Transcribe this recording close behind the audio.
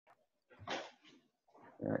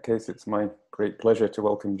In that case, it's my great pleasure to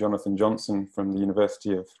welcome Jonathan Johnson from the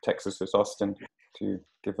University of Texas at Austin to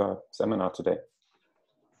give our seminar today.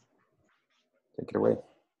 Take it away.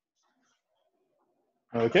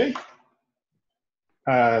 Okay.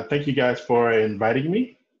 Thank you guys for inviting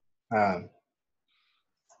me.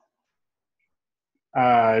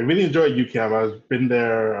 I really enjoyed UCAB. I've been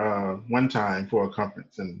there one time for a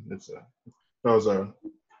conference, and that was a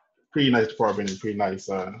pretty nice department and pretty nice.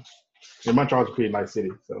 Montreal's a pretty nice city,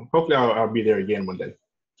 so hopefully I'll be there again one day.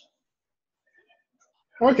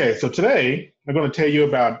 Okay, so today I'm going to tell you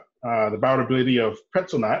about the bi-orderability of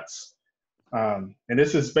pretzel knots. And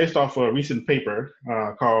this is based off a recent paper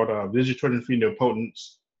called Digitorin-free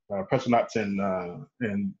nilpotents, pretzel knots and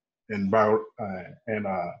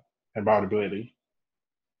bi-orderability.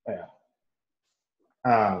 Yeah.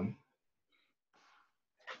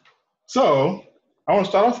 So I want to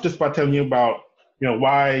start off just by telling you about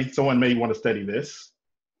why someone may want to study this.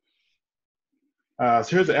 So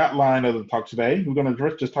here's the outline of the talk today. We're going to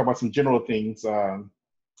first just talk about some general things about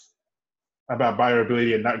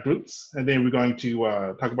bi-orderability and knot groups, and then we're going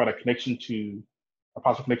to talk about a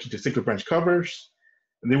possible connection to cyclic branch covers,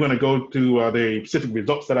 and then we're going to go to the specific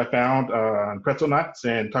results that I found on pretzel knots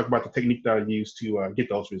and talk about the technique that I used to get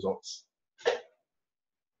those results.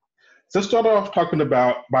 So let's start off talking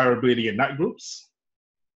about bi-orderability and knot groups.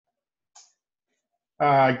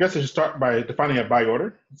 I guess I should start by defining a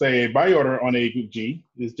bi-order. So a bi-order on a group G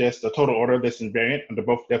is just a total order that's invariant under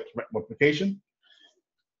both depth multiplication.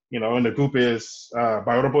 And the group is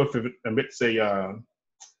bi-orderable if it emits a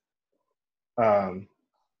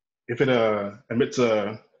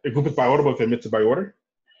group is bi-orderable if it emits a bi-order.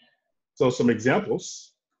 So some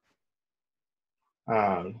examples.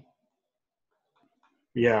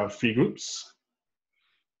 We have three groups.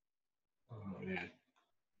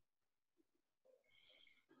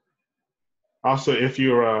 Also, if G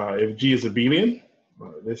is abelian,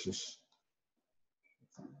 this is.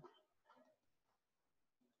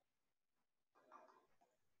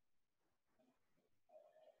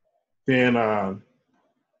 Then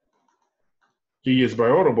G is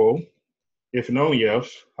bi-orderable if and only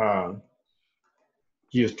if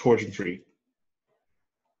G is torsion-free.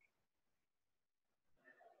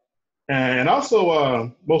 And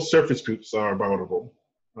also, most surface groups are bi-orderable.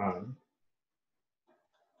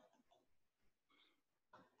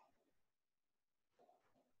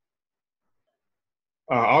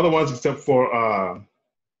 All the ones except for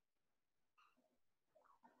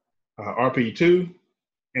RPE2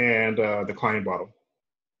 and the Klein bottle.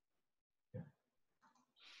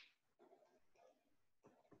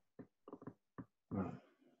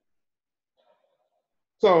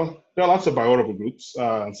 So there are lots of bi-orderable groups.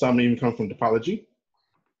 Some even come from topology.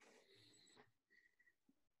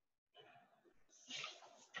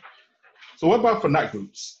 So what about for knot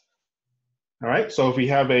groups? All right, so if we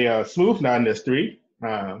have a smooth knot in S3,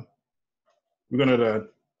 we're going to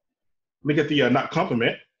look at the knot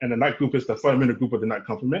complement, and the knot group is the fundamental group of the knot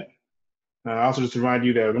complement. Also just to remind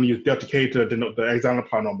you that we're going to use delta K to denote the hexagonal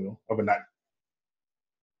polynomial of a knot.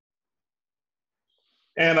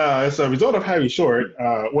 And as a result of Harvey-Short,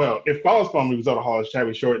 well, it follows from the result of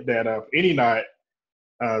Harvey-Short that for any knot,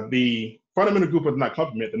 the fundamental group of the knot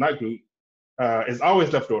complement, the knot group, is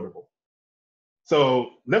always left orderable.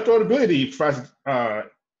 So left orderability provides to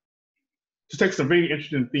take some very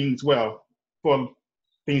interesting things, well, for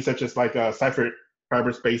things such as like Seifert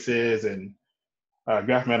fiber spaces and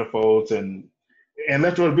graph manifolds, and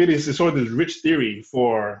left orderability is sort of this rich theory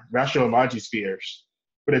for rational homology spheres.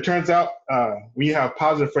 But it turns out when you have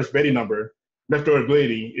positive first Betti number, left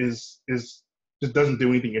orderability just doesn't do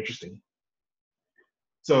anything interesting.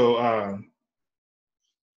 So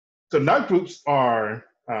so knot groups are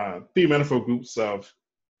three manifold groups of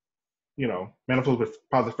manifolds with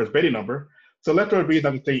positive first Betti number. So left orderability is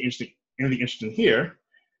not going to say anything interesting here.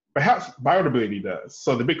 Perhaps bi-orderability does.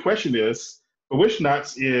 So the big question is, for which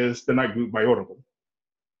knots is the knot group bi-orderable?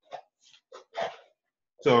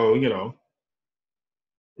 So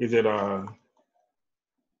is it all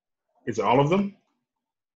of them?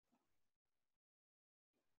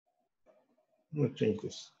 I'm gonna change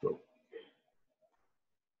this.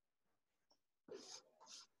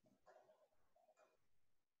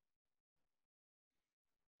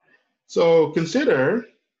 So consider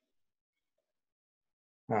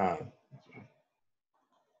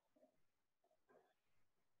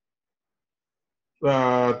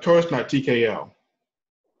torus knot TKL.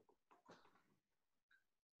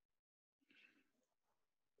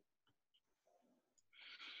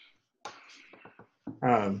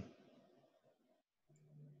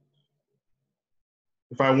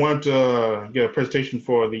 If I want to get a presentation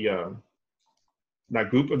for the knot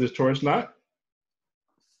group of this torus knot.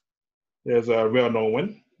 There's a well-known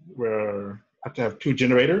one where I have to have two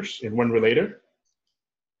generators and one relator.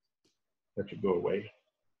 That should go away.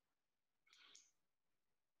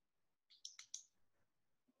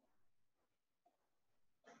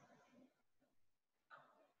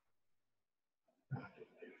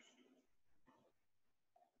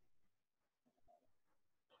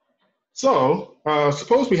 So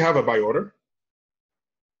suppose we have a bi-order.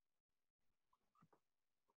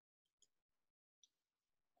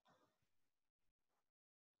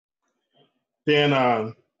 Then,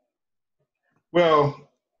 well,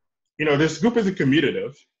 this group isn't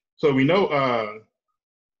commutative. So we know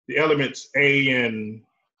the elements A and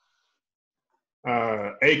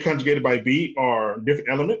A conjugated by B are different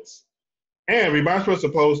elements. And we might as well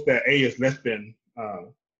suppose that A is less than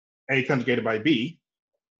A conjugated by B.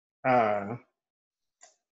 And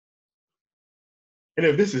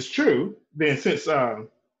if this is true, then since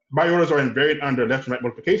bi-orders are invariant under left and right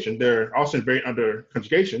multiplication, they're also invariant under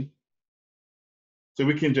conjugation. So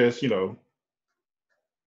we can just,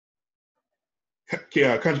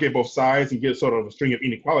 conjugate both sides and get sort of a string of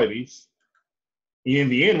inequalities. In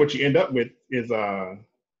the end, what you end up with is at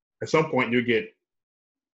some point you get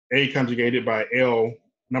A conjugated by L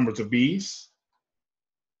numbers of B's.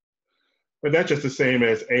 But that's just the same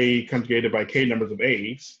as A conjugated by K numbers of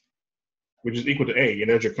A's, which is equal to A, and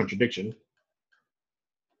there's your contradiction,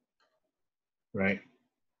 right?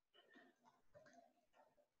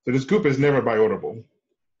 So this group is never bi-orderable.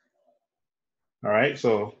 All right,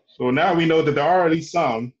 so now we know that there are at least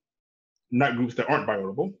some knot groups that aren't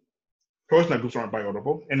bi-orderable. Torus knot groups aren't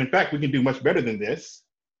bi-orderable. And in fact, we can do much better than this.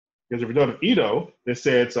 There's a result of Ito that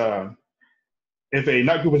says if a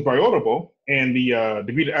knot group is bi-orderable and the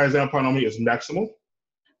degree of Alexander polynomial is maximal,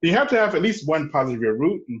 then you have to have at least one positive real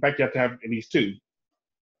root. In fact, you have to have at least two.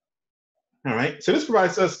 All right, so this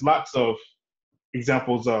provides us lots of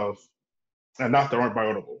examples of knots that aren't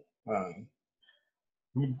bi-orderable.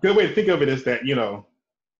 Good way to think of it is that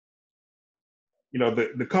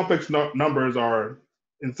the complex numbers are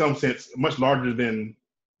in some sense much larger than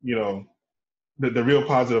the real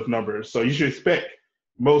positive numbers. So you should expect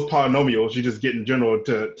most polynomials you just get in general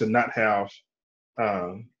to not have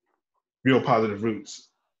real positive roots.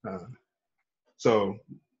 So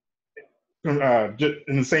just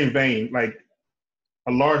in the same vein, like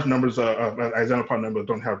a large numbers of Alexander polynomials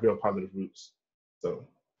don't have real positive roots. So.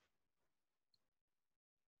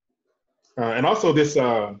 And also this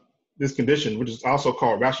condition, which is also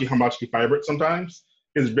called rationally homologically fibered sometimes,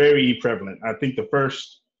 is very prevalent. I think the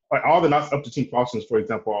first, like all the knots up to T Paulsons, for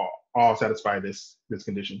example, all satisfy this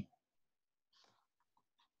condition.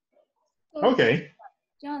 So, okay.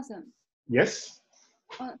 Jonathan. Yes.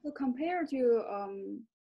 So compared to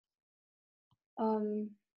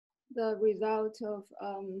the result of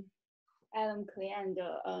Adam Clay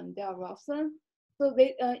and Dale Robson, so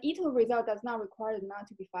the Ito result does not require the knot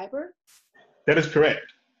to be fiber? That is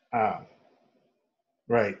correct.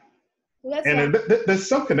 Right. So and there's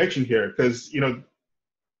some connection here because,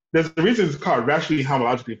 there's the reason it's called rationally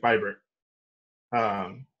homologically fibered.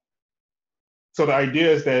 So the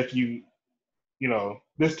idea is that if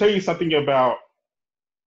this tells you something about,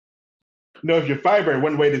 if you're fibered,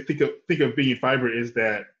 one way to think of being fibered is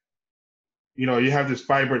that, you have this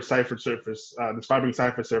fibered cipher surface, this fibering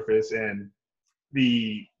cipher surface, and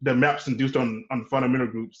the maps induced on fundamental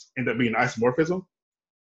groups end up being isomorphism.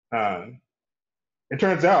 It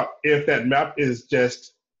turns out if that map is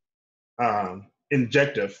just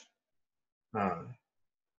injective,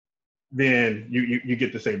 then you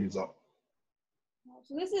get the same result.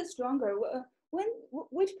 So this is stronger.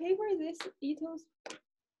 Which paper is this, Ito's?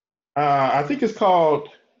 I think it's called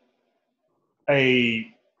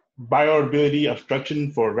a bi-orderability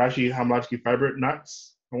obstruction for rationally homologically fibered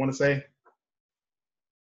knots, I want to say.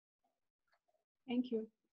 Thank you.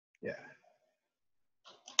 Yeah.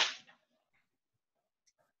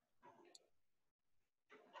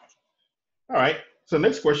 All right. So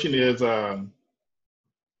next question is, all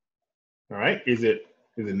right, is it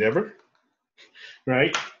never?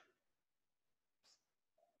 Right.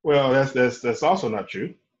 Well, that's also not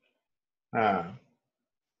true. And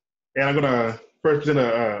I'm gonna first present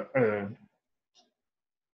a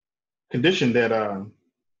condition that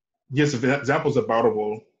gives examples of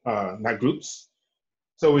bi-orderable knot groups.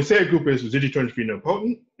 So we say a group is residually free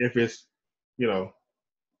nilpotent if it's,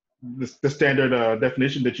 the standard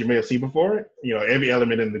definition that you may have seen before. Every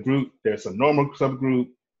element in the group, there's a normal subgroup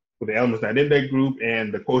with the elements not in that group,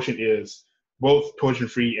 and the quotient is both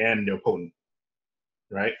torsion-free and nilpotent,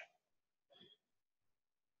 right?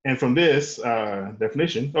 And from this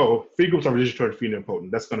definition, free groups are residually free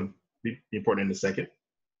nilpotent. That's going to be important in a second.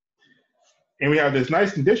 And we have this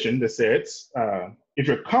nice condition that says, if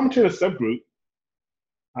your commutative subgroup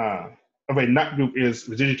of a knot group is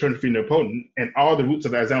residually ternary nilpotent, and all the roots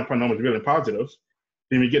of the example polynomial is real and positive,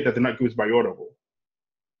 then we get that the knot group is bi-orderable.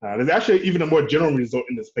 There's actually even a more general result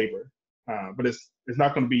in this paper, but it's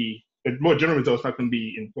not going to be, a more general result is not going to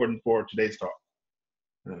be important for today's talk.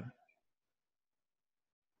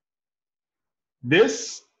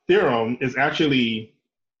 This theorem is actually,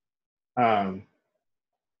 all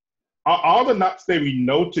the knots that we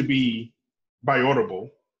know to be bi-orderable,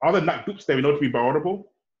 all the knot groups that we know to be bi-orderable,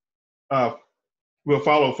 will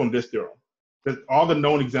follow from this theorem. All the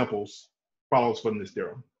known examples follows from this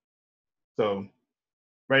theorem. So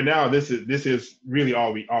right now, this is really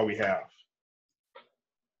all we have.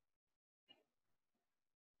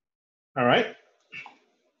 All right.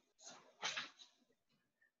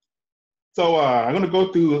 So I'm going to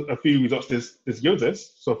go through a few results this gives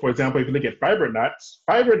us. So for example, if you look at fiber knots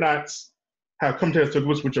have commutative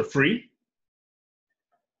subgroups which are free.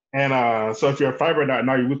 And so if you're a fiber knot,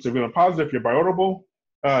 now your roots are real and positive, you're bi-orderable.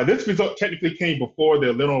 This result technically came before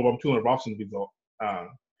the Lindholm-Thulin-Rolfsen result.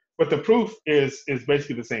 But the proof is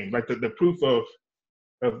basically the same. Like the proof of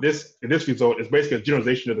this result is basically a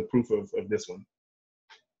generalization of the proof of this one.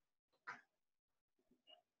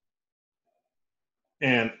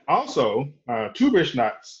 And also, two-bridge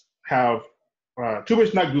knots have,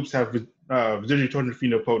 two-bridge knot groups have residually ternary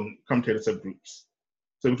nilpotent commutative subgroups.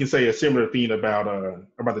 So we can say a similar thing about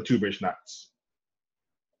the two-bridge knots.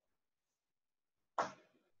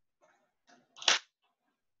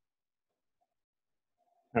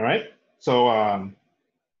 All right. So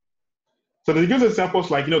so they give examples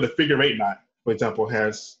like, the figure-8 knot, for example,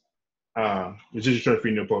 has residually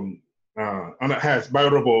ternary nilpotent, has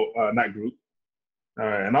bi-orderable knot group.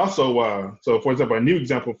 And also, so for example, a new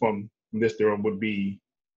example from this theorem would be,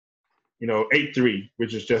 8-3,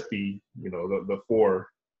 which is just the, the four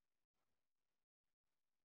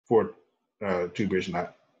two-bridge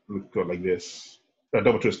knot. Look like this. A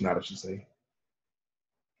double twist knot, I should say.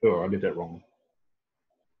 Oh, I did that wrong.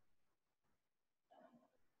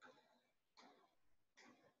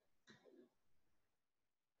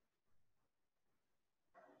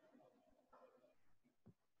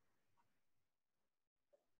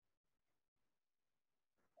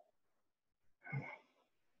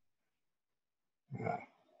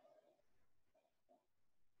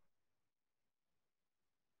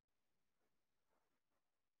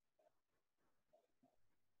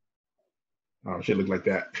 Oh, it should look like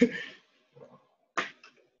that.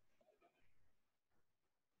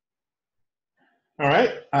 All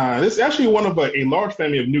right, this is actually one of a large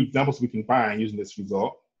family of new examples we can find using this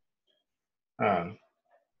result.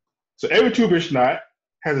 So every two-bridge knot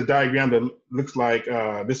has a diagram that looks like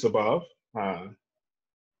this above.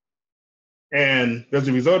 And there's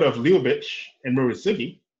a result of Leibovich and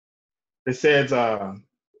Murasigi that says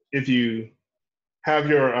if you have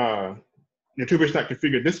your two-bridge knot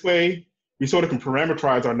configured this way, we sort of can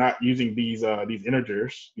parameterize our knot using these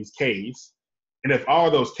integers, these k's. And if all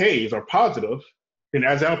of those k's are positive, then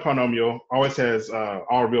as our polynomial always has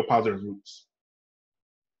all real positive roots.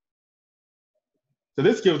 So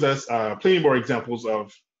this gives us plenty more examples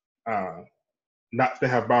of knots that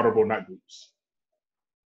have bi-orderable knot groups.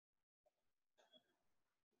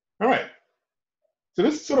 All right, so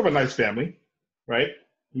this is sort of a nice family, right?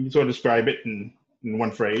 You can sort of describe it in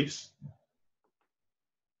one phrase.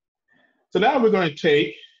 So now we're going to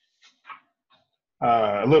take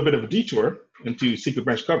a little bit of a detour into cyclic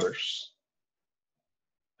branch covers.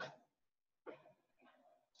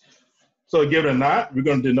 So given a knot, we're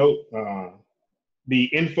going to denote the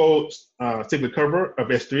info cyclic cover of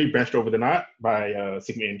S3 branched over the knot by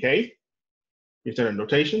sigma nk, in standard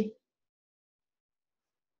notation.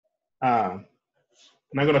 And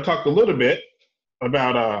I'm going to talk a little bit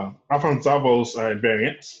about Alfonsavo's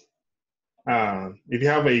invariance. If you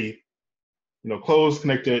have a closed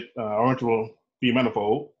connected orientable V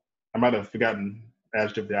manifold, I might have forgotten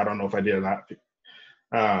adjective there. I don't know if I did or not.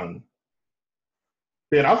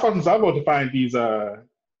 Then Alfonsavo defined these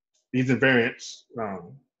invariants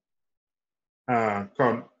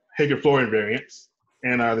called Heegaard Floer invariants,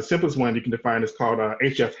 and the simplest one you can define is called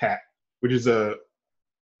HF hat, which is a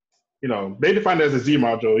they define it as a Z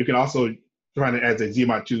module. You can also define it as a Z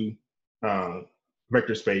mod 2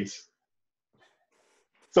 vector space.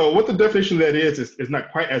 So what the definition of that is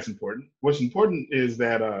not quite as important. What's important is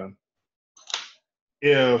that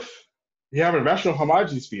if you have a rational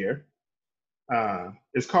homology sphere,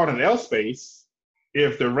 it's called an L space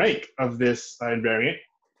if the rank of this invariant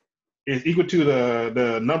is equal to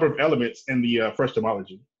the number of elements in the first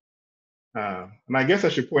homology. And I guess I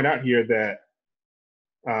should point out here that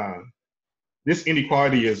this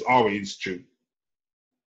inequality is always true.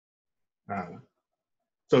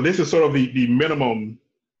 So this is sort of the minimum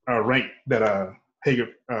rank that the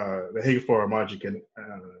Heegaard Floer margin can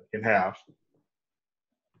have.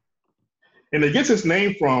 And it gets its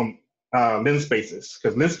name from lens spaces,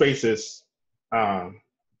 because lens spaces,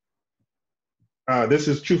 this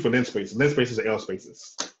is true for lens spaces. Lens spaces are L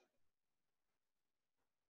spaces.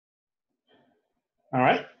 All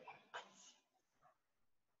right.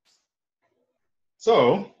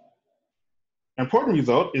 So, important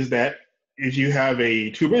result is that if you have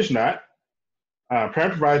a two-bridge knot,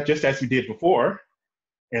 parameterized just as we did before,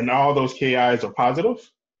 and all those KIs are positive,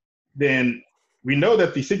 then we know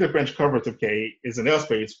that the cyclic branch coverage of K is an L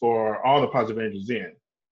space for all the positive energies in.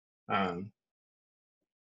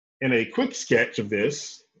 In a quick sketch of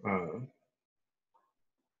this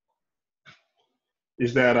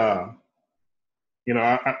is that, I'm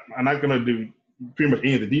not going to do pretty much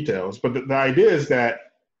any of the details, but the idea is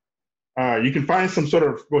that you can find some sort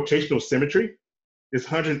of rotational symmetry, this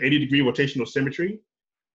 180-degree rotational symmetry,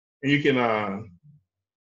 and you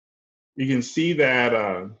can see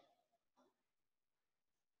that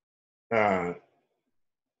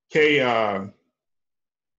K yeah.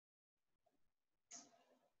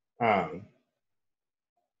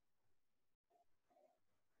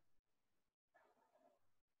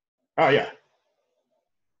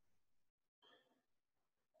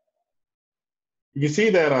 You can see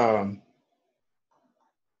that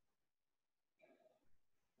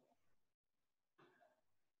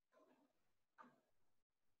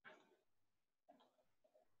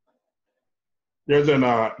there's an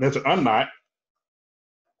unknot,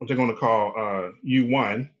 which I'm going to call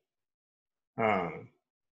U1.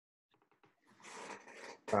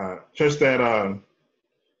 Just that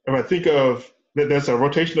if I think of that, there's a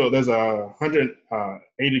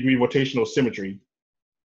 180-degree rotational symmetry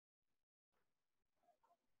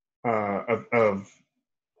of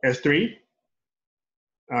S3,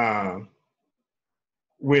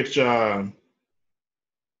 which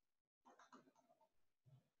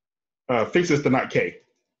fixes the knot K.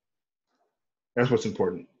 That's what's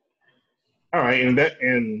important. All right,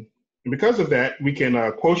 and because of that, we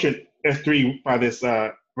can quotient S3 by this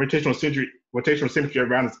rotational symmetry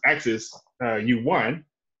around its axis U1,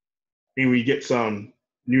 and we get some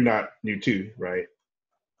new knot U2, right?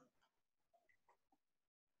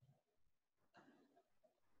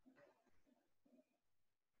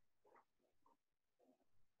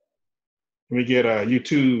 We get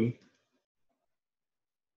U2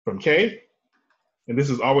 from K, and this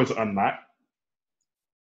is always an unknot.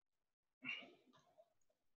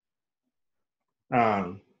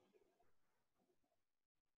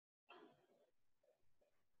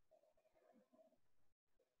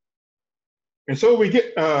 And so we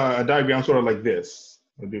get a diagram sort of like this.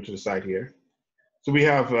 I'll do it to the side here. So we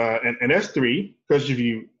have an S3, because if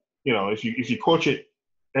you quotient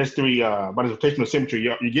S3 by the rotational symmetry,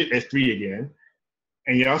 you get S3 again,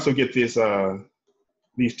 and you also get this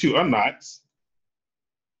these two unknots,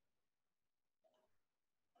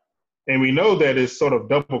 and we know that it's sort of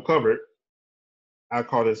double covered. I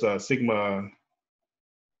call this sigma.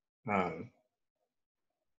 I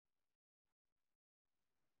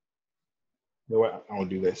want to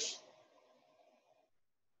do this.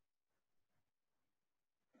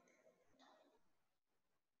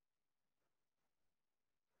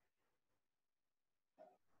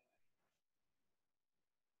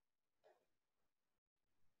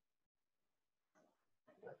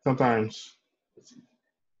 Sometimes,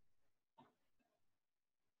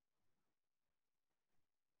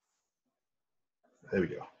 there we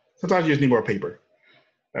go. Sometimes you just need more paper.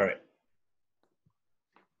 All right.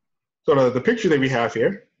 So the picture that we have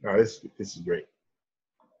here, this is great.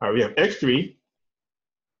 All right, we have X3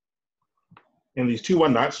 and these two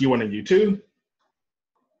unknots, U1 and U2.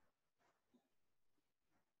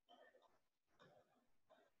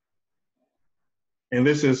 And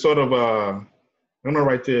this is sort of I'm gonna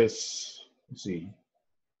write this, let's see.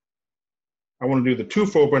 I wanna do the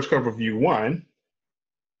two-fold branch cover of U1.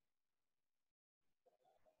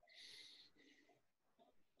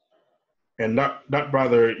 And not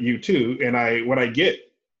bother U2. And what I get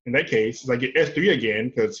in that case is I get S3 again,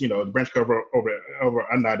 because the branch cover over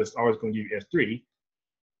unknot is always gonna give you S3.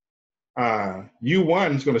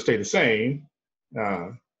 U1 is gonna stay the same,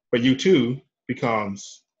 but U2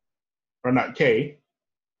 becomes, or not K.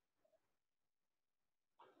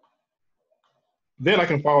 Then I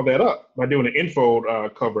can follow that up by doing an n-fold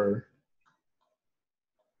cover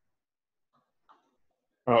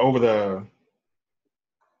over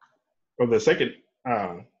the second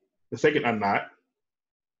the second unknot.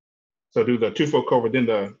 So do the two-fold cover, then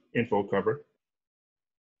the n-fold cover.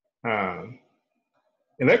 And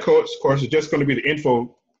that course is just going to be the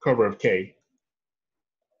n-fold cover of K.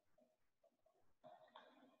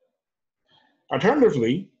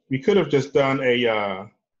 Alternatively, we could have just done a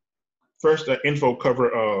first an n-fold cover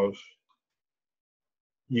of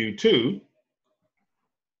U2.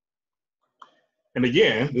 And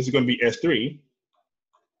again, this is going to be S3.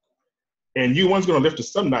 And U1 is going to lift a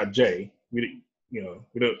subknot J. We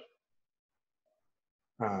don't.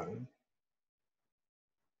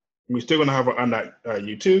 We're still going to have an unknot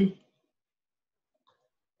U2.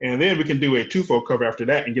 And then we can do a two-fold cover after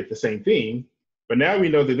that and get the same thing. But now we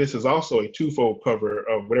know that this is also a two-fold cover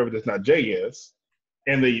of whatever this knot J is.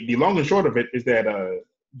 And the long and short of it is that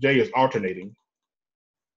J is alternating.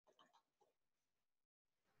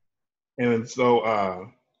 And so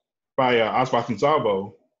by Osbach and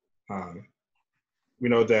Salvo, we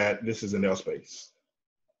know that this is an L space.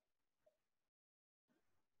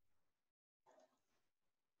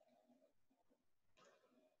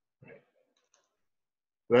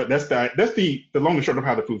 That's the long and short of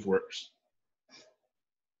how the proof works.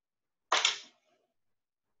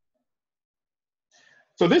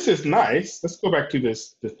 So this is nice. Let's go back to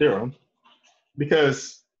the theorem,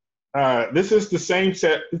 because this is the same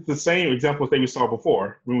set, it's the same examples that we saw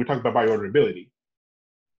before when we talked about bi-orderability.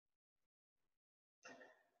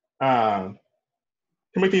 To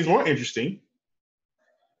make things more interesting,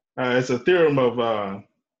 it's a theorem of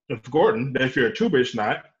Gordon that if you're a two-bridge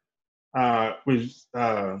knot with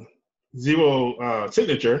zero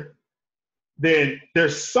signature, then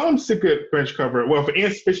there's some secret branch cover. Well, for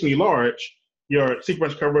n sufficiently large, your secret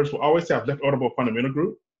branch covers will always have left orderable fundamental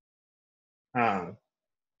group.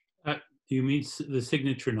 Do you mean the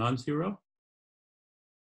signature non-zero?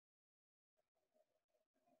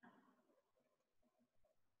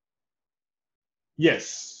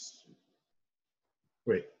 Yes.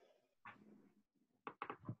 Wait.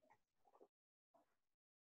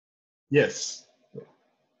 Yes.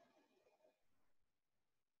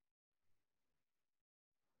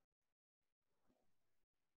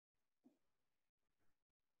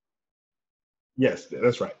 Yes,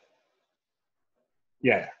 that's right.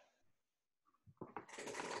 Yeah.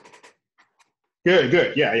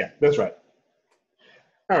 Good. Yeah, that's right.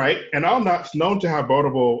 All right, and all knots known to have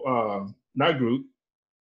bi-orderable knot group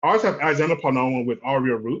always have isoidal polynomial with all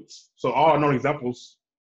real roots. So all known examples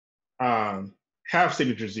have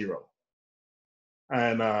signature 0.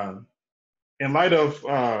 And in light of,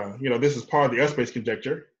 this is part of the L space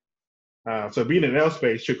conjecture. So being an L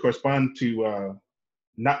space should correspond to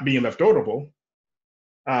not being left orderable.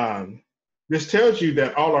 This tells you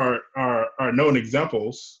that all our known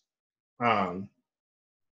examples don't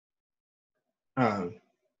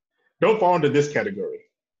fall into this category,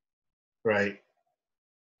 right?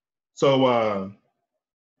 So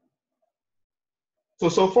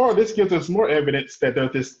so far, this gives us more evidence that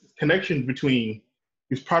there's this connection between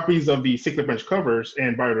these properties of the cyclic branch covers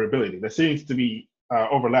and bi-orderability that seems to be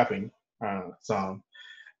overlapping some.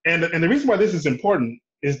 And the reason why this is important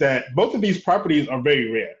is that both of these properties are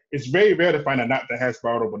very rare. It's very rare to find a knot that has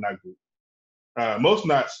bi-orderable knot group. Most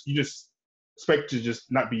knots you just expect to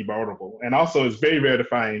just not be bi-orderable. And also it's very rare to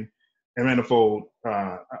find a manifold,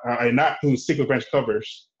 a knot whose cyclic branch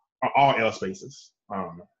covers are all L spaces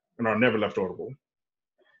and are never left orderable.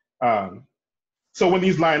 So when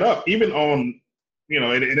these line up, even on,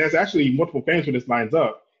 and there's actually multiple claims when this lines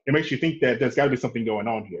up, it makes you think that there's got to be something going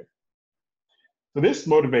on here. So this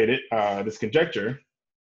motivated this conjecture,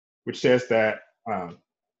 which says that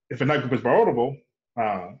if a knot group is bi-orderable,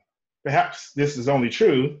 perhaps this is only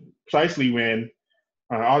true precisely when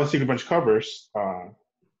all the cyclic branch covers are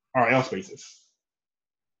L spaces.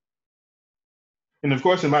 And of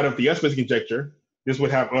course, in light of the S space conjecture, this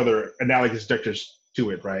would have other analogous conjectures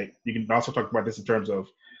to it, right? You can also talk about this in terms of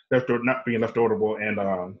not being left orderable and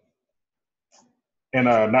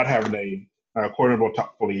not having a coordinable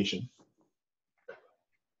top foliation.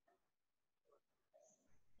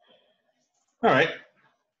 All right,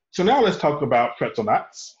 so now let's talk about pretzel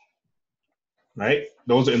knots, right?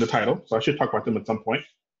 Those are in the title, so I should talk about them at some point.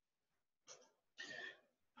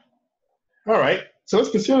 All right, so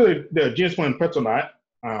let's consider the genus 1 pretzel knot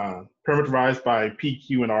parameterized by P,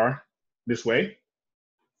 Q, and R this way.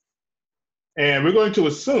 And we're going to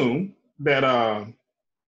assume that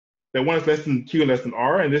that 1 is less than Q and less than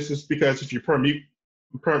R, and this is because if you permute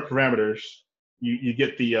parameters, you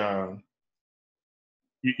get the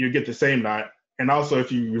you get the same knot. And also,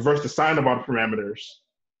 if you reverse the sign of all the parameters,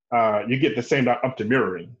 you get the same knot up to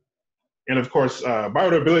mirroring. And of course,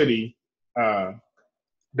 bi-orderability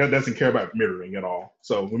that doesn't care about mirroring at all.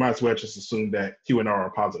 So we might as well just assume that Q and R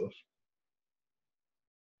are positive.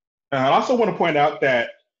 I also want to point out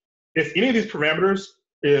that if any of these parameters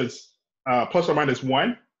is plus or minus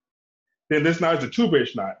 1, then this knot is a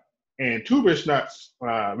 2-bridge knot. And 2-bridge knots, we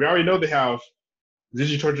already know they have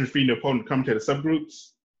residually free nilpotent commutative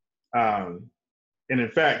subgroups. And in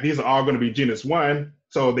fact, these are all going to be genus 1.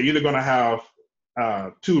 So they're either going to have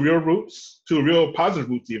 2 real roots, 2 real positive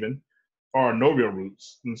roots even, or no real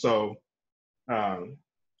roots. And so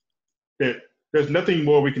there's nothing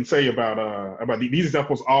more we can say about these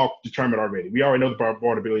examples all determined already. We already know the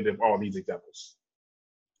bi-orderability of all these examples.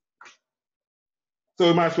 So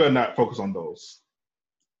we might as well not focus on those.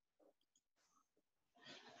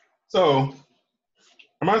 So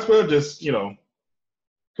I might as well just, go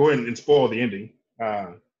ahead and spoil the ending.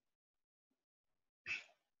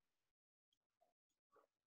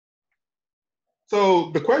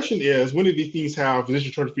 So the question is, when do these things have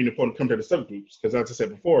residual free nilpotent commutative subgroups? Because as I said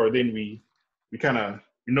before, then we kind of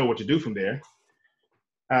know what to do from there.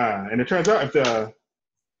 And it turns out if the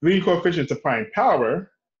leading coefficient is applying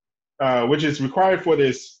power, which is required for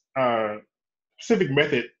this specific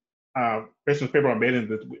method based on the paper on Malin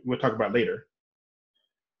that we'll talk about later,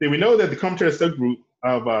 then we know that the commutative subgroup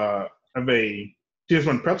of a genus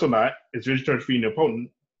 1 pretzel knot is residual free nilpotent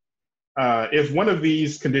if one of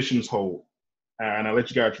these conditions hold. And I'll let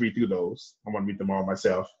you guys read through those. I'm going to read them all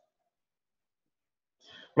myself.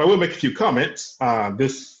 But I will make a few comments.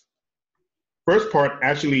 This first part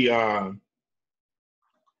actually,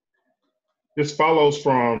 this follows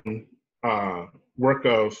from work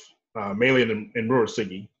of Malin and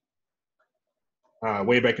Mursigi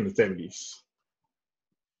way back in the 70s.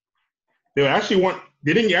 They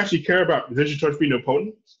didn't actually care about residual free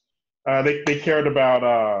nilpotent. They cared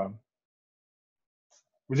about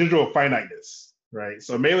residual finiteness. Right,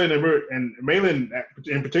 so Malin and Malin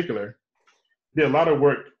in particular did a lot of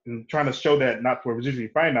work in trying to show that knots were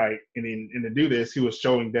residually finite, and to do this, he was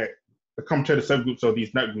showing that the commutative subgroups of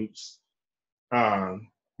these knot groups were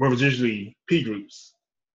residually p groups.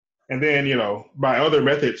 And then, by other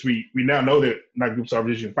methods, we now know that knot groups are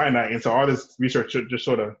residually finite, and so all this research just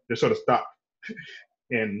sort of stopped.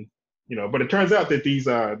 And but it turns out that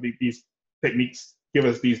these techniques give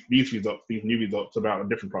us these results, these new results about a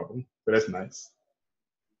different problem. So that's nice.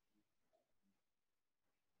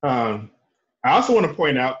 I also want to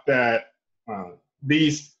point out that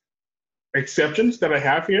these exceptions that I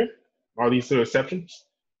have here are these exceptions.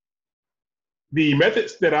 The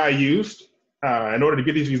methods that I used in order to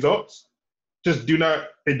get these results just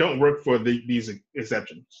don't work for these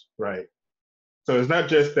exceptions, right? So it's not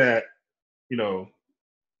just that,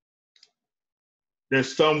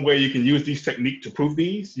 there's some way you can use these techniques to prove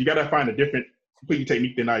these. You got to find a different complete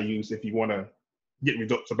technique than I use if you want to get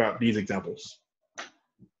results about these examples.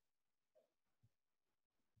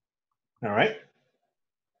 All right.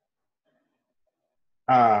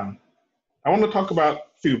 I want to talk about a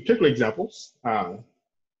few particular examples.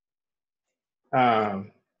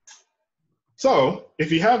 So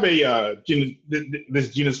if you have this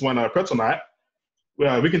genus 1 pretzel knot,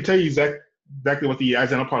 we can tell you exactly what the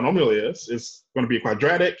accidental polynomial is. It's going to be a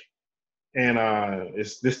quadratic, and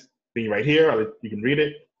it's this thing right here. You can read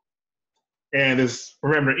it. And this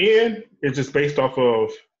parameter n is just based off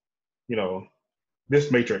of,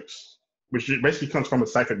 this matrix, which basically comes from a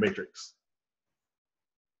cyclic matrix.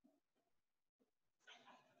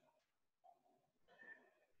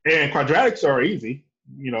 And quadratics are easy.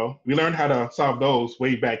 We learned how to solve those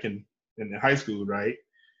way back in high school, right?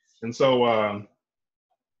 And so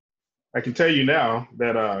I can tell you now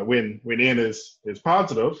that when n is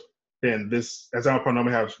positive, then this accidental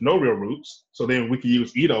polynomial has no real roots. So then we can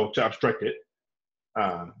use Ito to abstract it,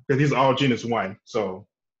 because these are all genus 1. So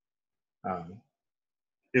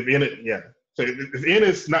if n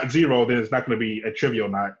is not 0, then it's not going to be a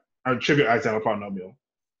trivial accidental polynomial.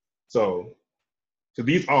 So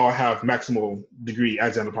these all have maximal degree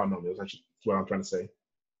accidental polynomials. That's what I'm trying to say.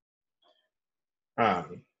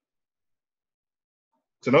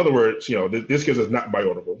 So in other words, this gives us not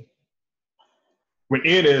bi-orderable. When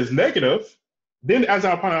n is negative, then the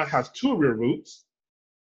accidental polynomial has 2 real roots,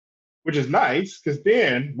 which is nice, because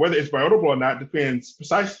then whether it's bi-orderable or not depends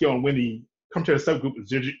precisely on when the commutative subgroup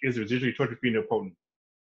is residually free nilpotent.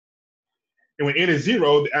 And when n is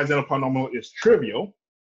 0, the accidental polynomial is trivial.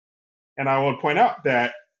 And I want to point out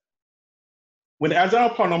that when the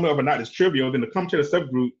accidental polynomial of a knot is trivial, then the commutative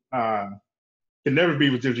subgroup can never be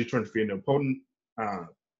residually free nilpotent.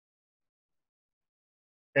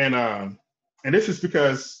 And this is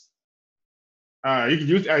because you can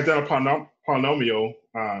use the accidental polynomial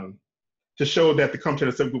to show that the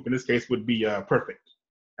commutative subgroup in this case would be perfect.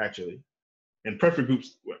 actually. And perfect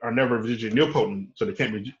groups are never residually nilpotent, so they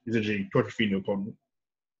can't be residually torture-free nilpotent.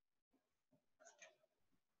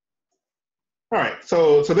 All right,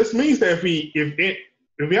 so this means that if we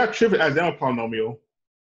have trivial accidental polynomial,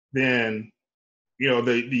 then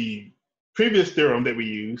the previous theorem that we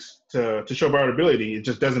use to show bi-orderability, it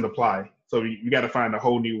just doesn't apply. So we got to find a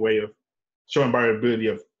whole new way of showing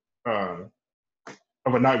bi-orderability of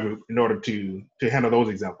a knot group in order to handle those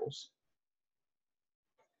examples.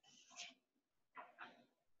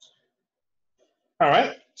 All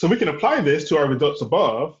right, so we can apply this to our results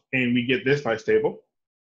above, and we get this nice table.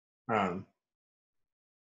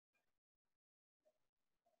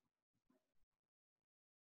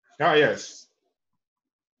 Yes.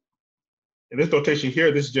 In this notation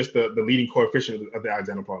here, this is just the leading coefficient of the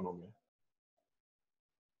accidental polynomial.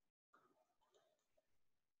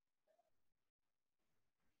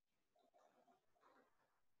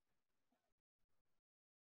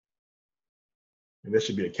 And this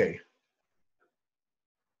should be a K.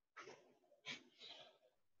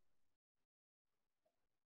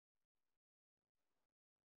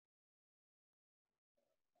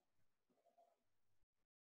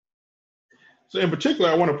 So in particular,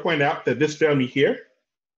 I want to point out that this family here,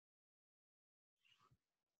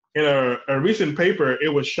 in a recent paper, it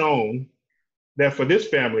was shown that for this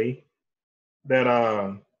family, that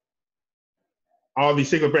all the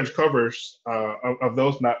cyclic branch covers of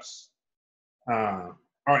those knots are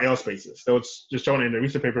L spaces. So it's just shown in a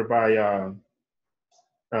recent paper by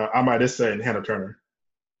Amadissa and Hannah Turner.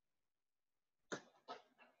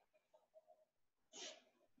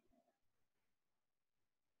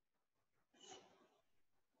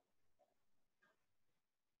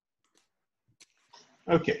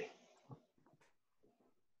 Okay.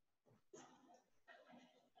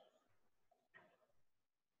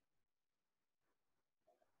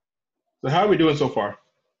 So how are we doing so far?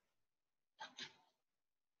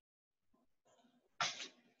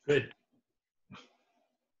 Good.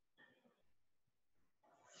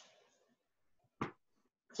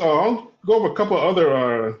 So I'll go over a couple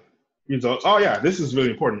other results. Oh yeah, this is really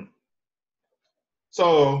important.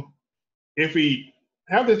 So if we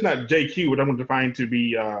have this knot JQ, which I'm going to define to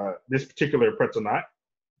be this particular pretzel knot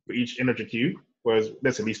for each integer q, was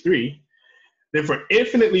that's at least 3. Then for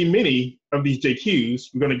infinitely many of these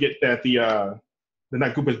JQs, we're going to get that the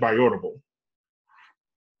knot group is bi-orderable.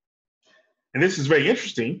 And this is very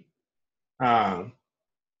interesting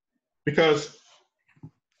because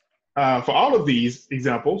for all of these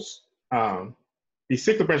examples, the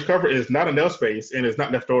cyclic branch cover is not an L space and is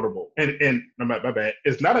not left orderable. And my bad,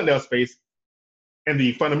 it's not an L space, and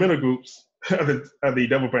the fundamental groups of the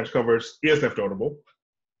double branch covers is left orderable,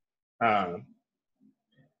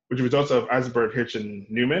 which results of Eisenberg, Hitch, and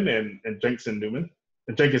Newman, and Jenkins-Newman.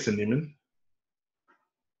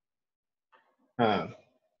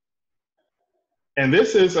 And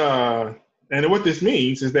this is, and what this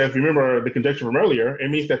means is that if you remember the conjecture from earlier,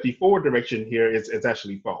 it means that the forward direction here is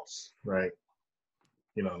actually false, right?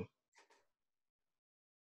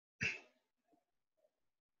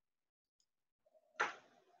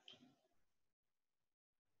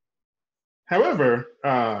 However,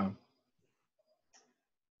 the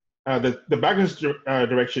backwards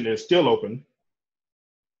direction is still open.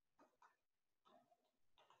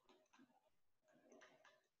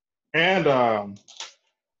 And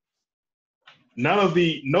none of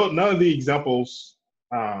the examples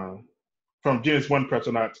from genus 1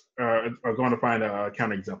 pretzel knots are going to find a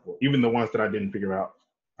counterexample, even the ones that I didn't figure out.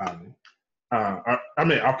 I'm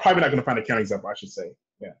probably not going to find a counterexample, I should say.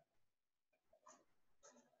 Yeah.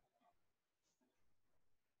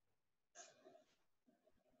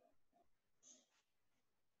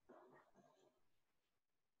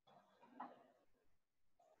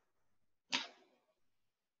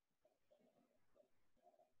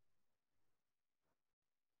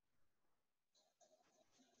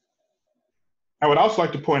 I would also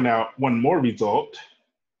like to point out one more result,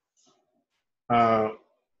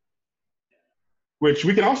 which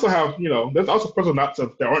we can also have, there's also pretzel knots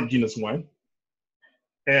that aren't genus 1.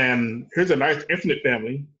 And here's a nice infinite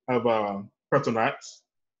family of pretzel knots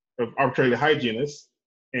of arbitrarily high genus.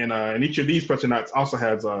 And each of these pretzel knots also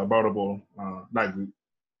has a bi-orderable knot group.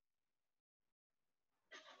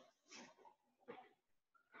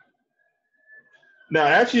 Now,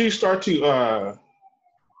 as you start to,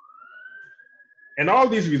 and all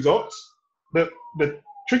these results, the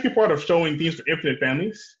tricky part of showing things for infinite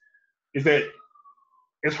families is that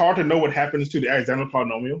it's hard to know what happens to the accidental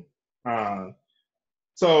polynomial.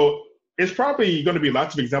 So it's probably going to be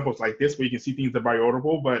lots of examples like this where you can see things that are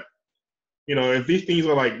bi-orderable, but if these things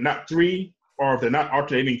are like not 3, or if they're not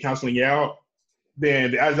alternating canceling out,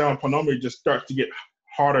 then the Eisenhower polynomial just starts to get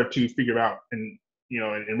harder to figure out and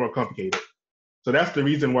and more complicated. So that's the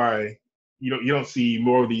reason why you don't see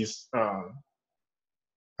more of these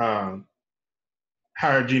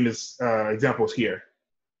heterogeneous examples here,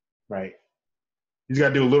 right? You just got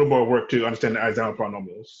to do a little more work to understand the Eisenhower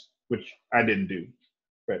polynomials, which I didn't do,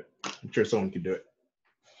 but I'm sure someone can do it.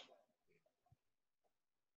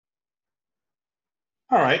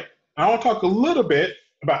 All right, I want to talk a little bit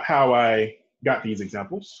about how I got these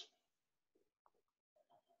examples.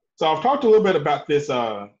 So I've talked a little bit about this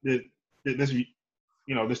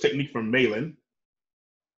this technique from Malin,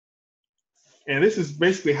 and this is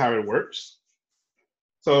basically how it works.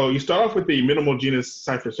 So you start off with the minimal genus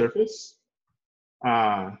cipher surface,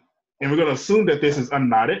 and we're going to assume that this is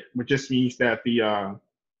unknotted, which just means that the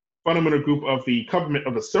fundamental group of the complement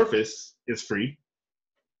of the surface is free.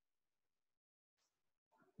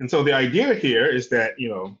 And so the idea here is that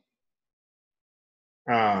you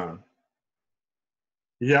have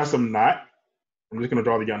some knot. I'm just going to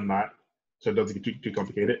draw the young knot so it doesn't get too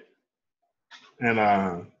complicated.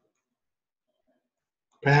 And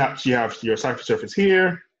perhaps you have your cipher surface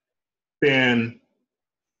here. Then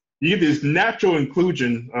you get this natural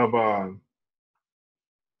inclusion of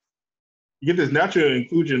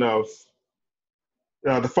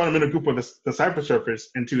the fundamental group of the cipher surface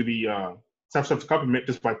into the cipher surface complement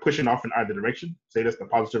just by pushing off in either direction. Say that's the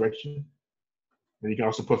positive direction. And you can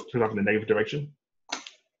also push off in the negative direction.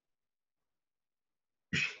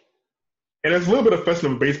 And there's a little bit of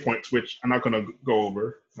festival base points, which I'm not going to go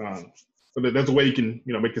over. So there's a way you can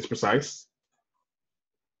make this precise.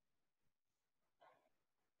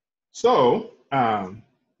 So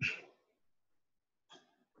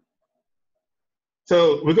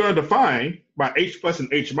so we're going to define by H plus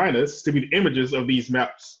and H minus to be the images of these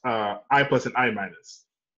maps I plus and I minus.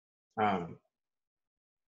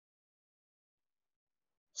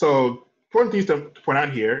 So important things to point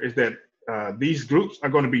out here is that these groups are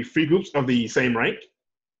going to be free groups of the same rank,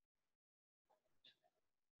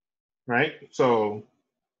 right? So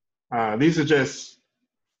these are just,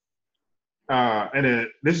 and then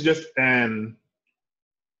this is just an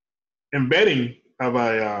embedding of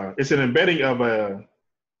it's an embedding of a,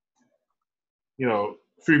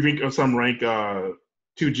 free group of some rank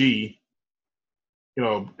 2G,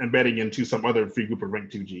 embedding into some other free group of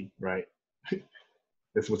rank 2G, right?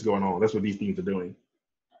 That's what's going on. That's what these things are doing.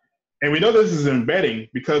 And we know this is embedding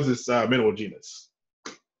because it's minimal genus.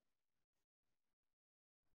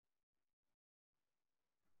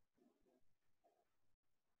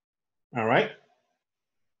 All right.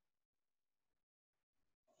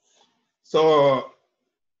 So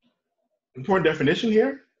important definition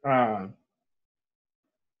here.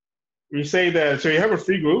 We say that, so you have a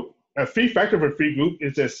free group. A free factor of a free group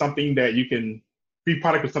is just something that you can free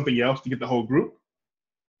product with something else to get the whole group.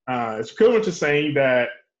 It's equivalent to saying that,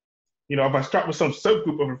 if I start with some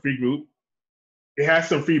subgroup of a free group, it has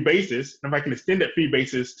some free basis. And if I can extend that free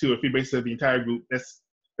basis to a free basis of the entire group, that's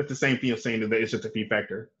the same thing as saying that it's just a free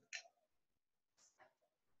factor.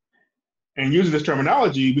 And using this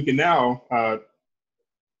terminology, we can now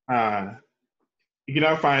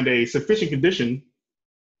find a sufficient condition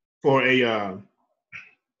for the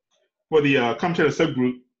commutator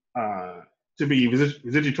subgroup to be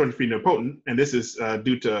residually torsion free nilpotent, and this is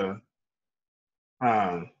due to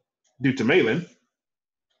Malin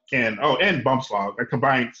and Baumschlag. I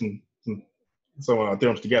combined some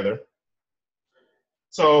theorems together.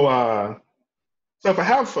 So if I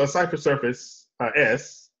have a cipher surface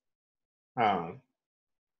S, I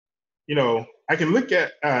can look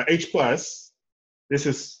at H plus. This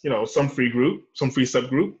is some free group, some free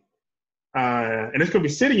subgroup, and it's going to be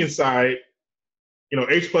sitting inside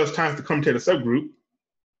H plus times the commutator subgroup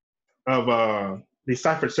of the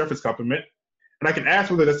cipher surface complement, and I can ask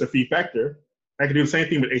whether that's a free factor. I can do the same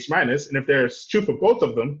thing with H minus, and if there's true for both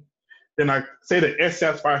of them, then I say that S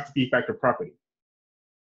satisfies the free factor property.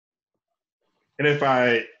 And if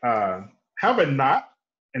I have a knot,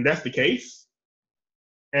 and that's the case,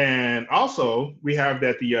 and also we have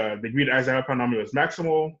that the degree of the Eisenhower polynomial is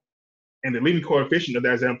maximal, and the leading coefficient of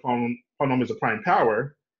the Eisenhower polynomial is a prime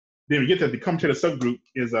power, then we get that the commutator subgroup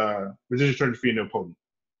is residually torsion free and nilpotent.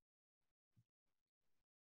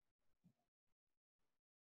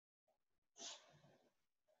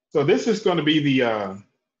 So this is going to be the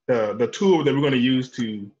tool that we're going to use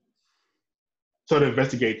to sort of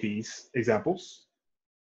investigate these examples.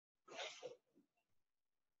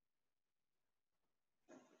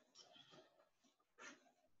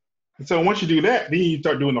 And so once you do that, then you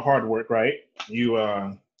start doing the hard work, right? You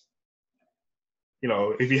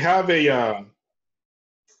if you have a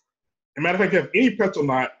matter of fact, if you have any pretzel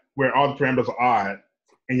knot where all the parameters are odd,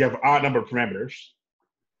 and you have an odd number of parameters.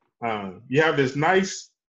 You have this nice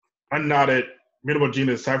unknotted minimal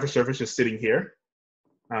genus cipher surface just sitting here.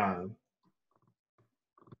 And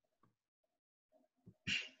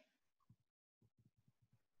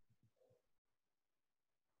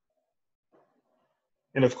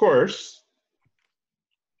of course,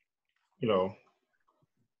 the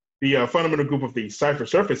fundamental group of the cipher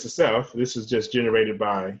surface itself, this is just generated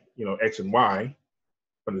by, X and Y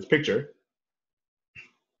from this picture.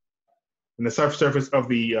 And the cipher surface of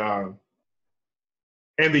the,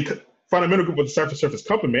 and the fundamental group of the cipher surface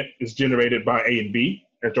complement is generated by A and B,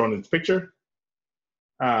 as drawn in this picture.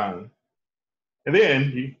 And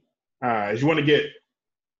then, as you want to get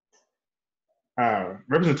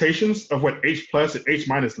representations of what H plus and H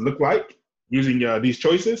minus look like using these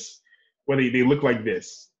choices, well, they look like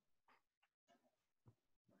this.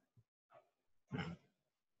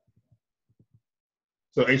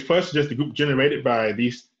 So H plus is just the group generated by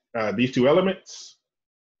these two elements,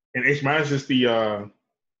 and H minus is the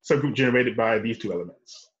subgroup generated by these two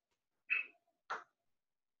elements.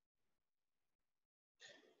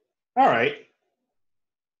 All right.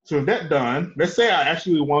 So with that done, let's say I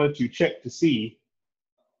actually wanted to check to see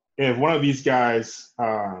if one of these guys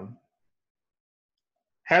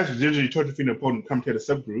has a digitally tortrefino-potent commutative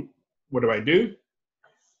subgroup. What do?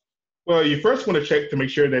 Well, you first want to check to make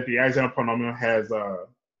sure that the Alexander polynomial has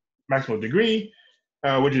maximal degree,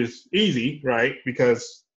 which is easy, right?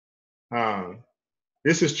 Because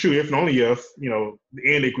this is true if and only if, the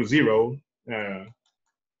n equals 0. And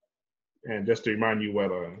just to remind you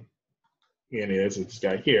what n is, it's this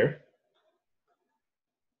guy here.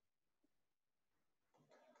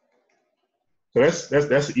 So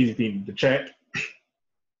that's an easy thing to check.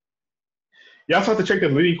 You also have to check that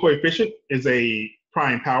the leading coefficient is a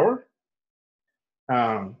prime power.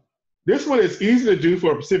 This one is easy to do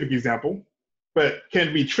for a specific example, but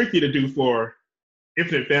can be tricky to do for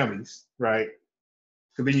infinite families, right?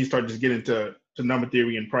 So then you start just getting into number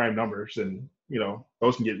theory and prime numbers, and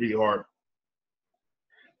those can get really hard.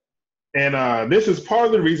 And this is part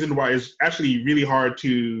of the reason why it's actually really hard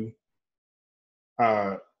to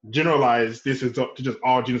generalize this to just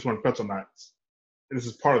all genus 1 pretzel knots. And this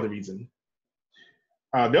is part of the reason.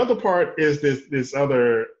 The other part is this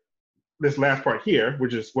last part here,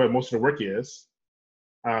 which is where most of the work is.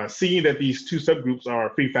 Seeing that these two subgroups are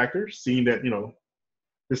free factors, seeing that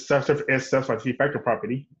this subsurface S satisfies the free factor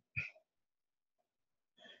property.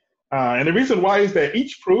 And the reason why is that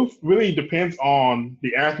each proof really depends on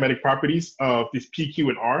the arithmetic properties of this P, Q,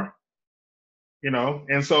 and R.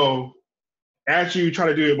 And so as you try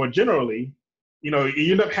to do it more generally, you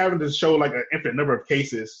end up having to show like an infinite number of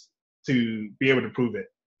cases to be able to prove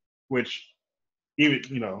it, which even,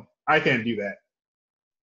 I can't do that.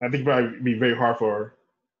 I think it would probably be very hard for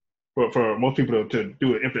most people to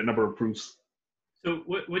do an infinite number of proofs. So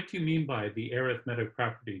what do you mean by the arithmetic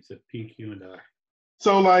properties of P, Q, and R?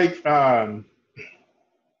 So like,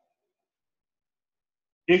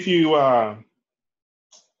 if you,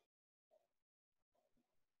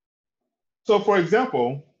 so for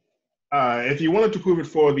example, if you wanted to prove it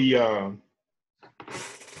for the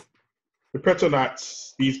pretzel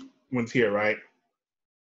knots, these ones here, right?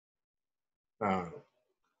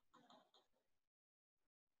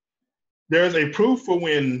 There's a proof for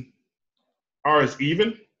when R is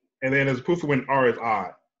even, and then there's a proof for when R is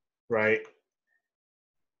odd, right?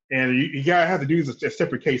 And you gotta have to do these as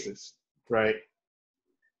separate cases, right?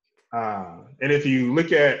 And if you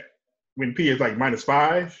look at when P is like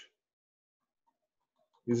 -5,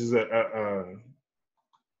 this is another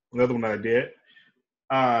one that I did.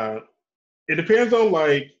 It depends on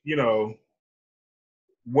like,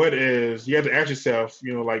 what is, you have to ask yourself,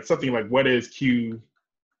 like something like what is Q,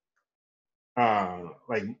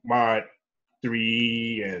 like mod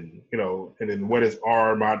 3, and and then what is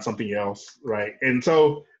R mod something else, right? And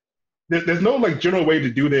so there's no like general way to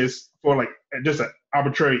do this for like just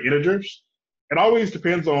arbitrary integers. It always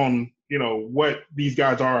depends on what these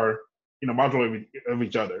guys are, modular of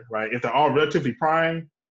each other, right? If they're all relatively prime,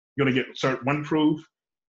 you're gonna get one proof.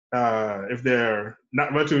 If they're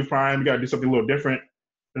not relatively prime, you gotta do something a little different.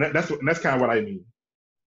 And that's kind of what I mean.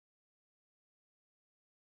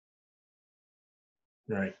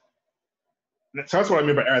 Right. So that's what I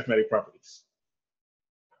mean by arithmetic properties.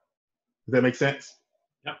 Does that make sense?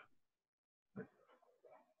 Yep.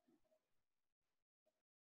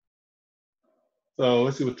 So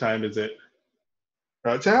let's see, what time is it?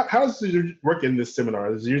 So how does it work in this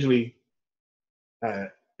seminar? Is it usually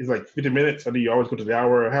it's like 50 minutes, or do you always go to the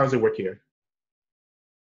hour? How does it work here?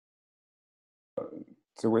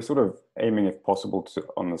 So we're sort of aiming, if possible,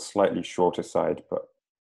 on the slightly shorter side, but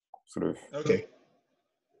sort of. Okay.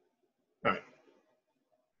 All right.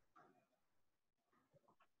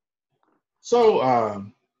 So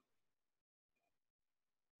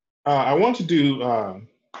I want to do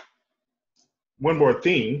one more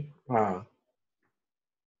thing.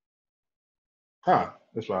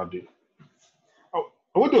 That's what I'll do. Oh,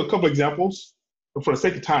 I want to do a couple examples, but for the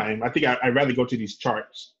sake of time, I think I'd rather go to these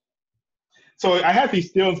charts. So I had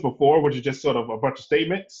these theorems before, which is just sort of a bunch of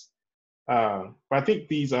statements. But I think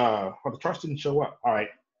these, the charts didn't show up. All right.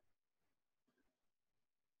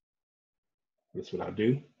 That's what I'll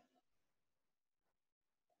do.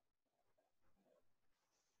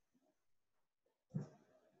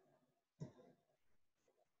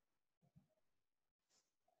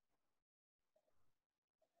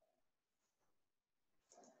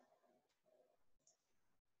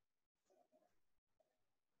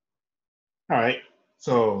 All right,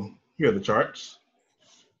 so here are the charts.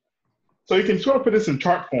 So you can sort of put this in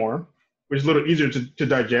chart form, which is a little easier to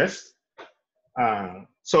digest.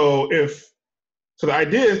 So the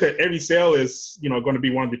idea is that every cell is going to be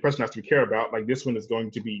one of the personalities we care about. Like this one is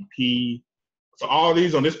going to be P. So all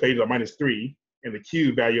these on this page are -3, and the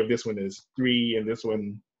Q value of this one is 3, and this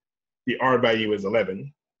one, the R value is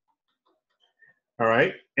 11. All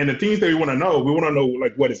right, and the things that we want to know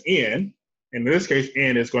like what is N. In this case,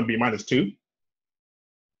 N is going to be -2.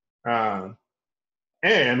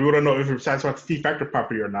 And we want to know if it satisfies the T-factor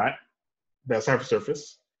property or not, that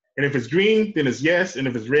surface. And if it's green, then it's yes, and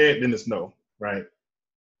if it's red, then it's no, right?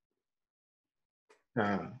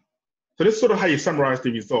 So this is sort of how you summarize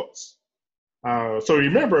the results. So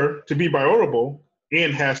remember, to be bi-orderable,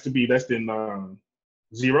 N has to be less than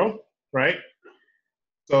 0, right?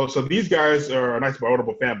 So these guys are a nice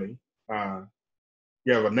bi-orderable family.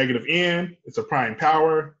 You have a negative N, it's a prime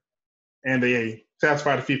power, and they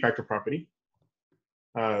satisfy the T-factor property.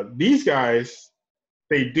 These guys,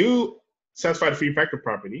 they do satisfy the T-factor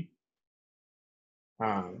property.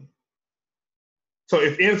 So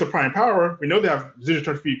if N is a prime power, we know they have zero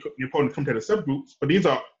chance for your opponent to come to the subgroups, but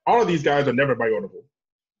all of these guys are never bi-orderable,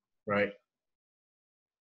 right?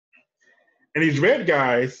 And these red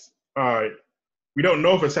guys, we don't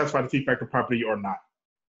know if it satisfies the T-factor property or not.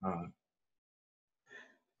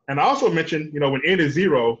 And I also mentioned, when N is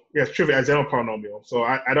 0, it has trivial accidental polynomial. So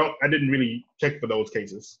I didn't really check for those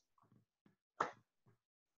cases.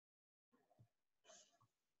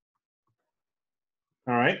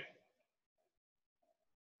 All right.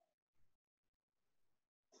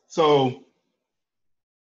 So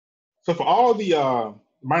for all the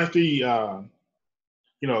 -3,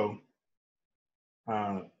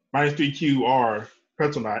 -3QR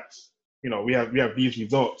pretzel knots, we have these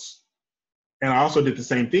results. And I also did the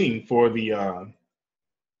same thing for the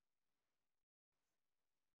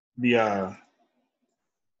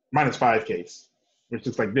 -5 case, which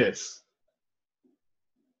looks like this.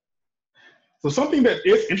 So something that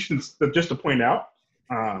is interesting just to point out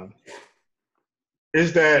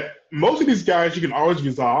is that most of these guys you can always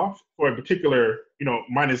resolve for a particular,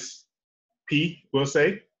 -P, we'll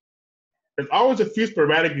say. There's always a few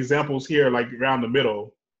sporadic examples here, like around the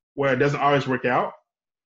middle, where it doesn't always work out.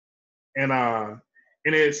 And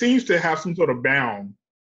it seems to have some sort of bound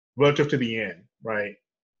relative to the end, right?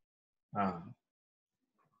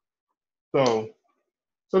 So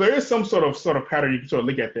there is some sort of pattern you can sort of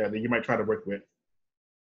look at there that you might try to work with.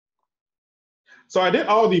 So I did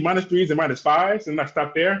all the -3s and -5s, and I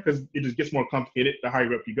stopped there because it just gets more complicated the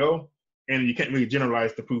higher up you go, and you can't really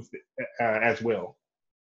generalize the proof as well.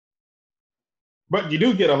 But you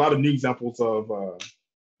do get a lot of new examples of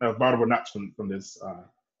bi-orderable knots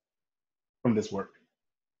from this work.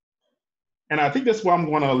 And I think that's where I'm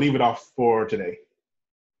going to leave it off for today.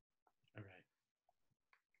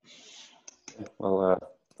 All right. Well,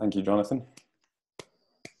 thank you, Jonathan.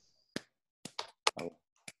 I'll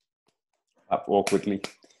clap awkwardly.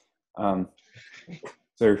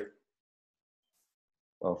 Does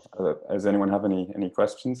anyone have any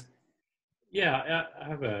questions? Yeah, I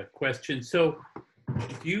have a question. So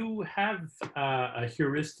do you have a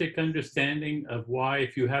heuristic understanding of why,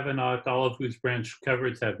 if you have a knot, all of whose branch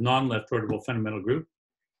coverage have non-left orderable fundamental group,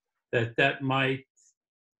 that might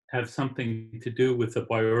have something to do with the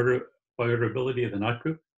bi-orderability of the knot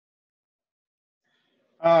group?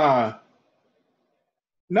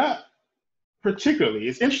 Not particularly.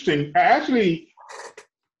 It's interesting. Actually,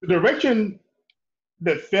 the direction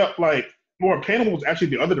that felt like more obtainable was actually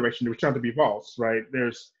the other direction, which turned to be false, right?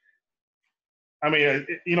 It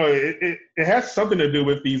has something to do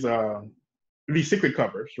with these cyclic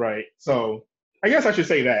covers, right? So I guess I should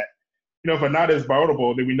say that, if a knot is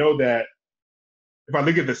bi-orderable, then we know that if I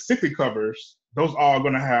look at the cyclic covers, those are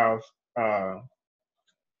going to have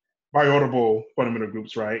bi-orderable fundamental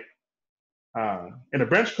groups, right? And the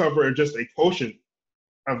branch cover is just a quotient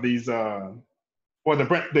of these, or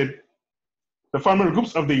the fundamental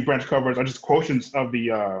groups of the branch covers are just quotients of the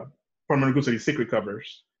fundamental groups of these cyclic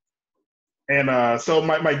covers. And so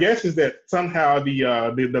my guess is that somehow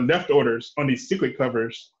the left orders on these cyclic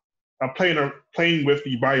covers are playing with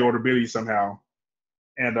the bi-orderability somehow,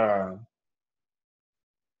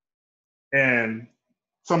 and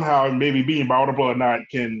somehow maybe being bi-orderable or not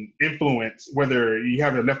can influence whether you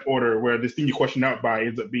have a left order where this thing you question out by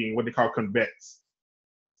ends up being what they call convex,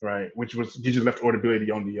 right? Which gives you left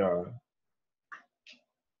orderability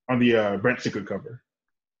on the branch cyclic cover.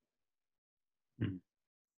 Mm-hmm.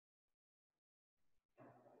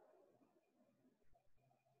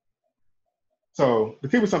 So there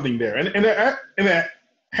could be something there, and that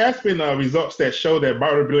has been results that show that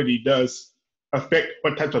bi-orderability does affect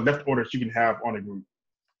what types of left orders you can have on a group.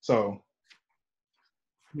 So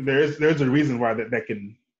there's a reason why that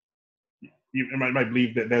can, you might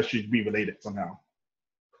believe that should be related somehow.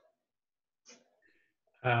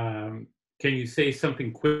 Can you say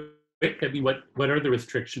something quick? I mean, what are the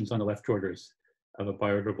restrictions on the left orders of a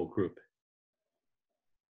bi-orderable group?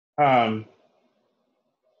 Well,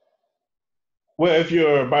 if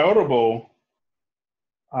you're bi-orderable,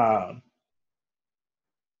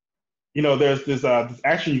 there's this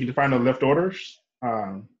action you can define on left orders,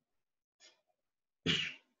 and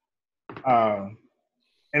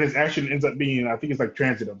this action ends up being, I think it's like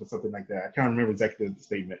transitive or something like that. I can't remember exactly the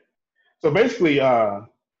statement. So basically,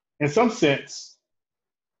 in some sense,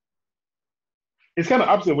 it's kind of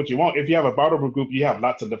opposite of what you want. If you have a bi-orderable group, you have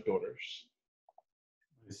lots of left orders.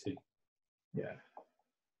 I see. Yeah.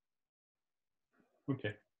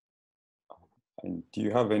 Okay. And do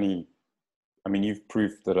you have any, I mean, you've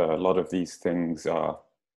proved that a lot of these things are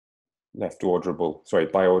bi-orderable,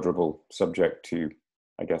 subject to,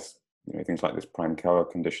 I guess, things like this prime Kauer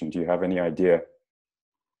condition. Do you have any idea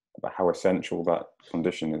about how essential that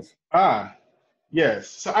condition is? Yes.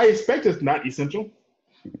 So I expect it's not essential.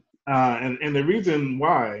 And the reason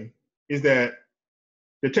why is that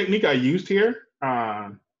the technique I used here,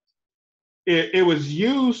 it was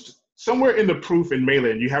used somewhere in the proof in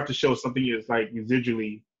Malin. You have to show something is like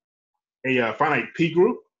residually a finite P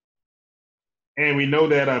group. And we know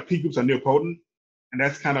that P groups are nilpotent, and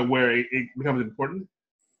that's kind of where it becomes important.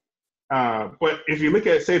 But if you look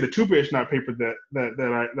at, say, the two-Bridge-Knot paper that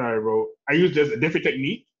I wrote, I used just a different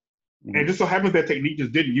technique. Mm-hmm. And it just so happens that technique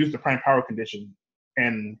just didn't use the prime power condition,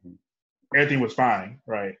 and everything was fine,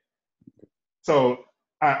 right? So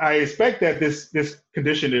I expect that this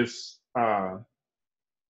condition is, the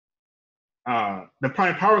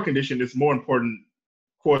prime power condition is more important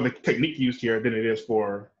for the technique used here than it is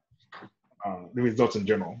for the results in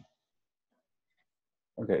general.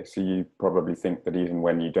 Okay, so you probably think that even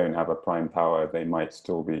when you don't have a prime power, they might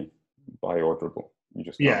still be bi-orderable. You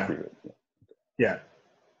just can't prove it. Yeah.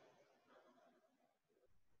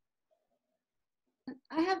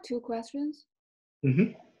 I have two questions.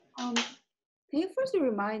 Mm-hmm. Can you first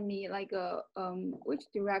remind me, like, which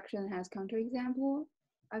direction has counterexample?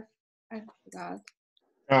 I forgot.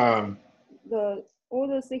 All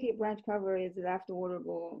the cyclic branch cover is left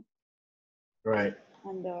orderable. Right.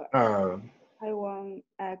 And the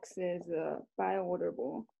I1X is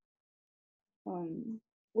bi-orderable.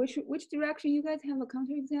 Which direction you guys have a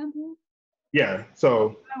counterexample? Yeah.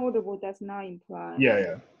 So bi-orderable does not imply.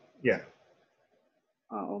 Yeah.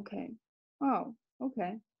 Oh, okay. Oh,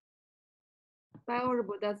 okay.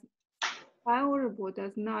 Bi-orderable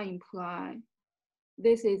does not imply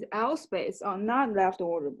this is L space or not left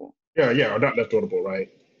orderable. Yeah, or not left orderable, right?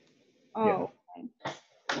 Oh, yeah.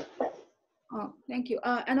 Okay. Oh, thank you.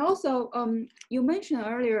 And also, you mentioned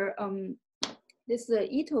earlier this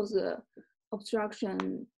Ito's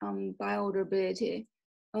obstruction bi-orderability.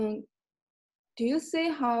 Do you say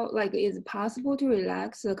how is it possible to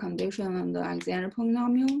relax the condition on the Alexander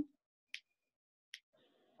polynomial?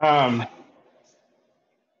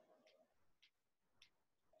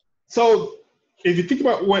 So if you think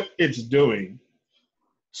about what it's doing,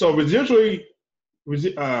 so residually,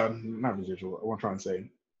 not residual, what I'm trying to say.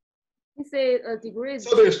 You say a degree.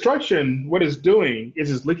 So the instruction, what it's doing is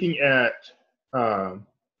it's looking at an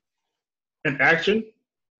action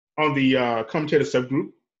on the commutative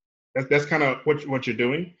subgroup. That's kind of what you're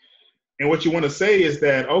doing. And what you want to say is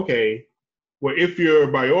that, okay, well, if you're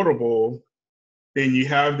bi-orderable, then you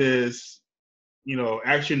have this,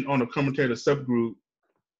 action on a commutative subgroup,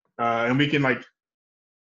 and we can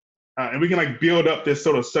build up this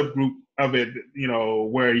sort of subgroup of it,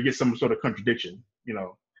 where you get some sort of contradiction,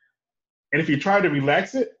 And if you try to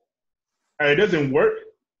relax it, it doesn't work.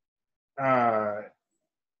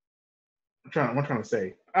 what I'm trying to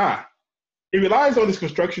say. It relies on this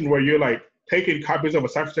construction where you're like taking copies of a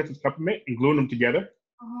cipher-text complement and gluing them together,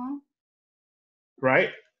 right?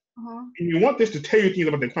 And you want this to tell you things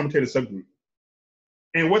about the commutative subgroup.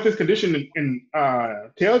 And what this condition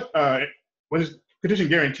what this condition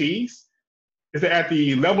guarantees is that at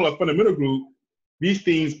the level of fundamental group, these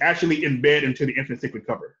things actually embed into the infinite cyclic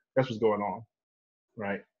cover. That's what's going on,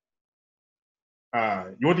 right?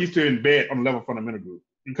 You want these to embed on the level of fundamental group.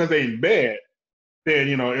 Because they embed, then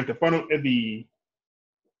if the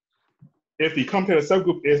commutative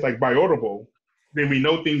subgroup is like bi-orderable, then we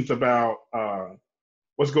know things about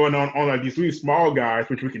what's going on like these really small guys,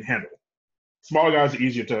 which we can handle. Small guys are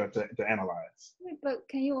easier to analyze. Wait, but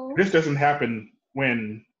can you always... This doesn't happen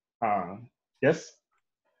when, yes?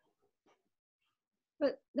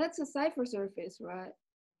 But that's a cipher surface, right?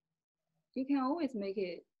 You can always make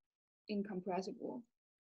it incompressible.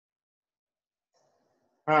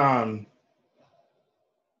 Sorry,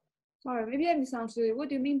 maybe I misunderstood. What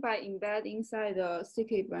do you mean by embed inside the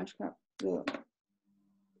cyclic branch cap?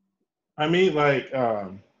 I mean, like,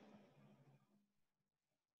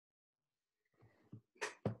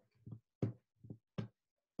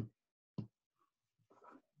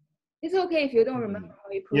 it's okay if you don't remember how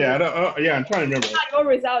we proved yeah, it. I'm trying to remember. It's not your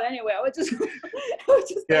result anyway. I was just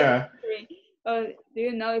yeah. Do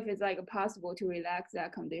you know if it's like possible to relax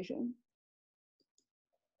that condition?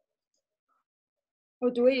 Or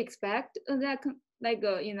do we expect that,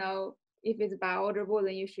 if it's bi-orderable,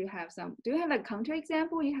 then you should have some. Do you have a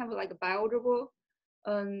counterexample? You have like a bi-orderable,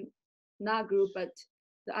 not group, but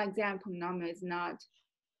the exact polynomial is not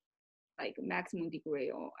like maximum degree,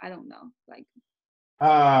 or I don't know, like.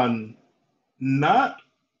 Not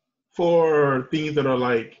for things that are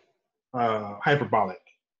like hyperbolic.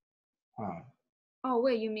 Oh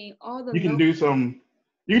wait, you mean all the? You can do some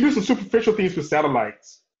superficial things with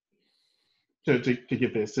satellites to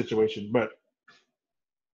get this situation, but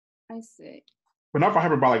I see. But not for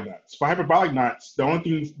hyperbolic knots. For hyperbolic knots, the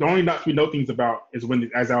only knots we know things about is when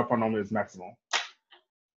the azimuth polynomial is maximal.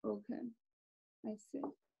 Okay, I see.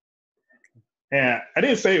 And I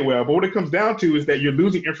didn't say it well, but what it comes down to is that you're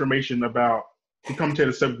losing information about the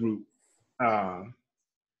commutative subgroup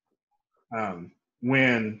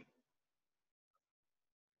when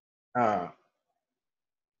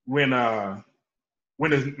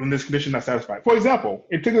this condition is not satisfied. For example,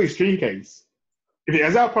 in a particularly extreme case, if the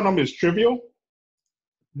azimuth polynomial is trivial,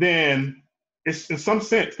 then it's in some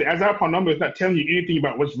sense the azimuth polynomial is not telling you anything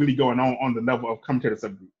about what's really going on the level of commutative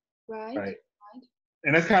subgroup. Right.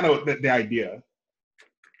 And that's kind of the idea.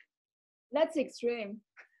 That's extreme.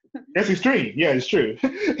 That's extreme. Yeah, it's true.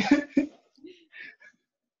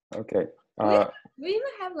 Okay. We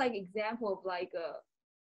even have like example of like a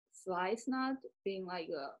slice knot being like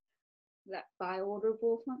a that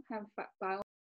bi-orderable